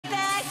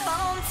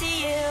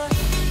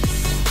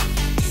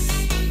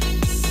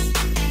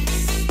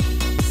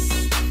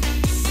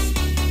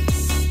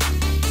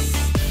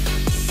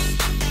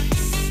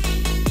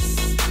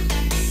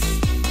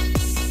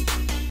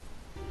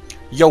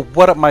Yo,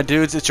 what up my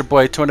dudes, it's your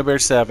boy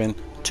TonyBear7.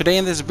 Today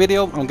in this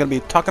video, I'm going to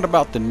be talking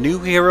about the new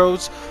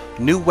heroes,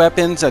 new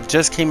weapons that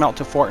just came out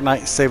to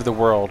Fortnite Save the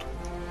World.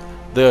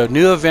 The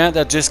new event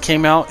that just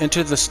came out,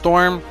 Into the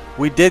Storm,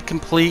 we did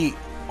complete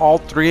all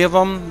 3 of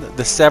them,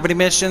 the 70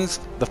 missions,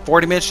 the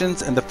 40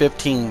 missions, and the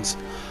 15s.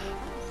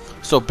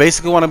 So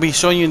basically what I'm going to be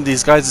showing you in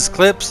these guys'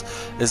 clips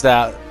is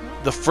that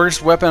the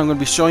first weapon I'm going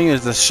to be showing you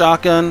is the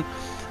shotgun,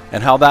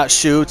 and how that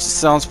shoots. It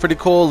sounds pretty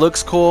cool,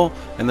 looks cool.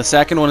 And the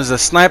second one is a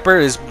sniper.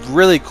 Is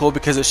really cool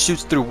because it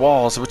shoots through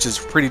walls, which is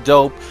pretty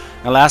dope.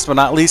 And last but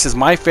not least is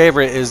my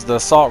favorite is the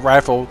assault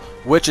rifle,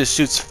 which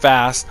shoots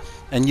fast.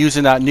 And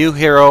using that new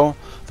hero,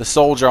 the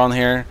soldier on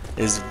here,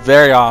 is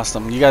very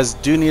awesome. You guys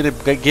do need to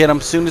get them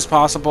as soon as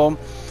possible.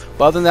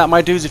 But other than that,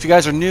 my dudes, if you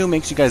guys are new,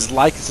 make sure you guys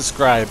like and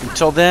subscribe.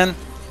 Until then,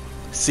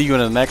 see you in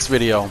the next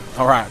video.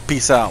 Alright,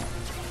 peace out.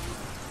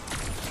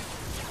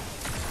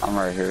 I'm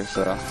right here,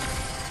 so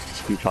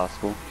be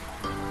possible.